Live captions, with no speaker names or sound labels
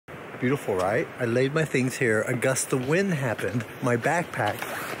Beautiful, right? I laid my things here. A gust of wind happened. My backpack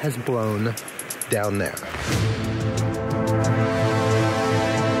has blown down there.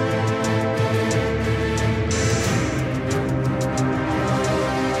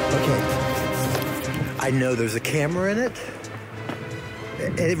 Okay. I know there's a camera in it.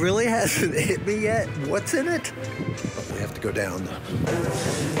 It really hasn't hit me yet. What's in it? Oh, we have to go down.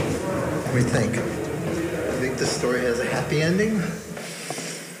 What do you think? I think this story has a happy ending.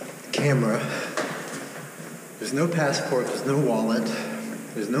 Camera. There's no passport, there's no wallet,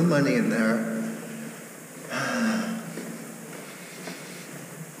 there's no money in there.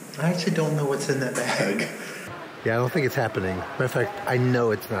 I actually don't know what's in that bag. Yeah, I don't think it's happening. Matter of fact, I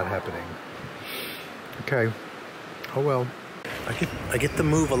know it's not happening. Okay. Oh well. I get the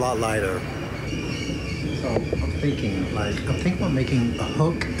move a lot lighter. So I'm thinking about making a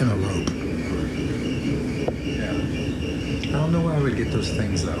hook and a rope. Yeah. I don't know where I would get those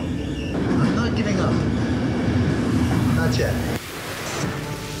things though. I'm not giving up. Not yet.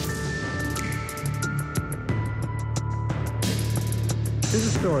 Here's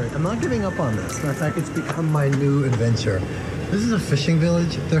a story. I'm not giving up on this. Matter of fact, it's become my new adventure. This is a fishing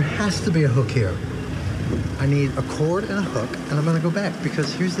village. There has to be a hook here. I need a cord and a hook, and I'm gonna go back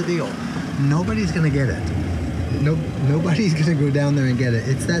because here's the deal. Nobody's gonna get it. Nobody's gonna go down there and get it.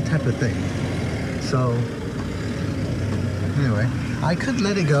 It's that type of thing. So, anyway, I could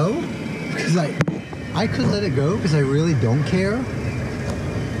let it go because I really don't care.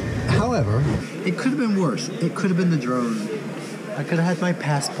 However, it could have been worse. It could have been the drone. I could have had my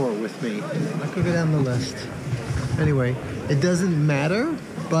passport with me. I could go down the list. Anyway, it doesn't matter,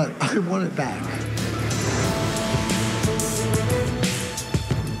 but I want it back.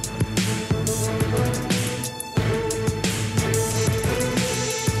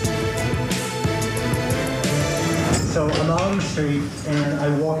 So I'm out on the street and I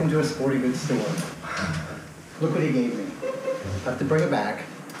walk into a sporting goods store. Look what he gave me. I have to bring it back.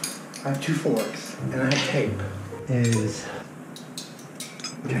 I have 2 forks and I have tape.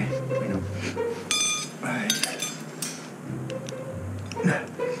 Okay, we know. Alright.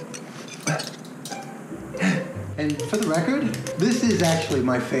 And for the record, this is actually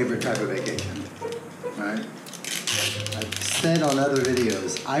my favorite type of vacation. Alright? I've said on other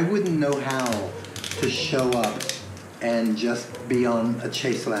videos, I wouldn't know how to show up and just be on a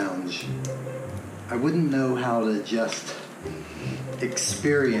Chase lounge. I wouldn't know how to just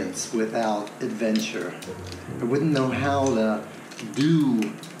experience without adventure. I wouldn't know how to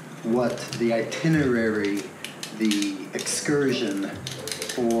do what the itinerary, the excursion,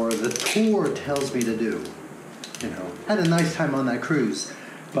 or the tour tells me to do. You know, had a nice time on that cruise,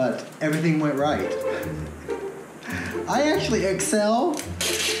 but everything went right. I actually excel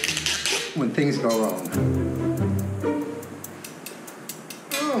when things go wrong.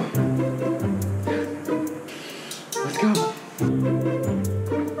 Let's go.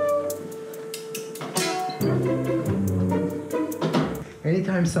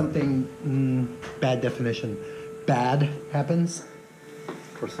 Anytime something, bad definition, bad happens,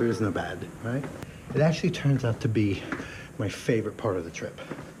 of course there is no bad, right? It actually turns out to be my favorite part of the trip.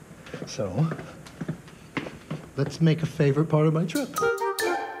 So, let's make a favorite part of my trip.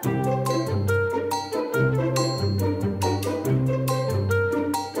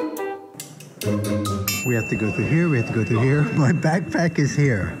 We have to go through here, we have to go through here. My backpack is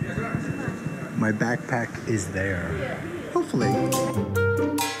here. My backpack is there. Hopefully.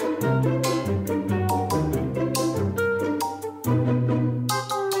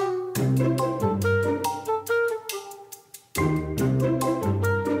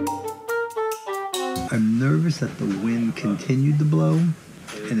 I'm nervous that the wind continued to blow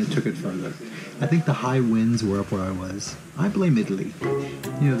and it took it further. I think the high winds were up where I was. I blame Italy.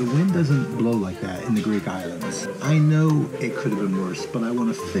 You know, the wind doesn't blow like that in the Greek islands. I know it could have been worse, but I want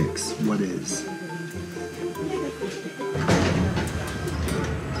to fix what is.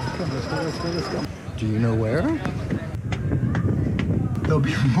 Let's go. Do you know where? There'll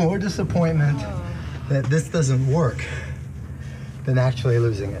be more disappointment that this doesn't work than actually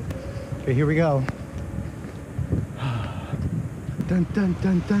losing it. Okay, here we go. Dun, dun,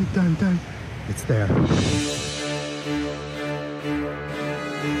 dun, dun, dun, dun. It's there.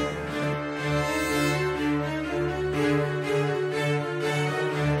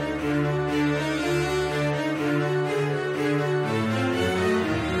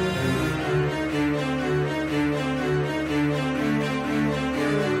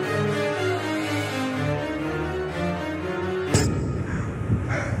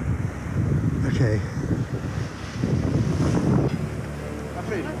 Okay.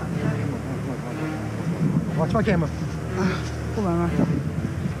 Watch my camera. Hold on.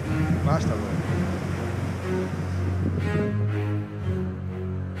 Basta, bro.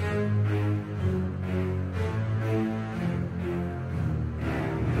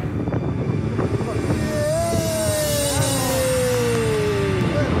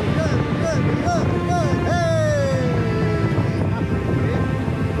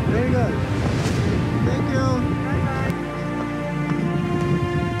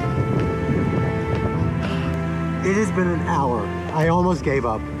 It has been an hour. I almost gave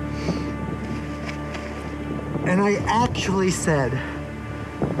up. And I actually said,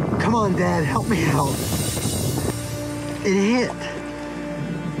 come on, Dad, help me out. It hit.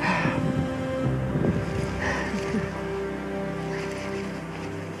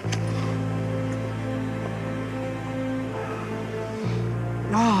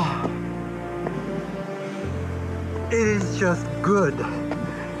 Ah. It is just good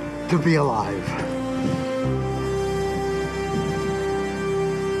to be alive.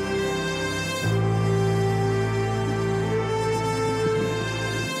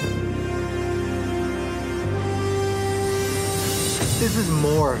 This is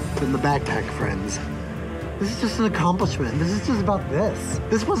more than the backpack, friends. This is just an accomplishment. This is just about this.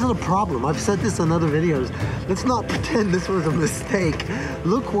 This wasn't a problem. I've said this in other videos. Let's not pretend this was a mistake.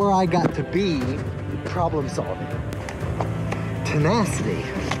 Look where I got to be problem solving. Tenacity,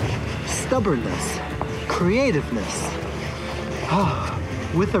 stubbornness, creativeness.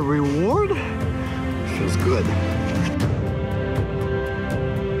 With a reward, feels good.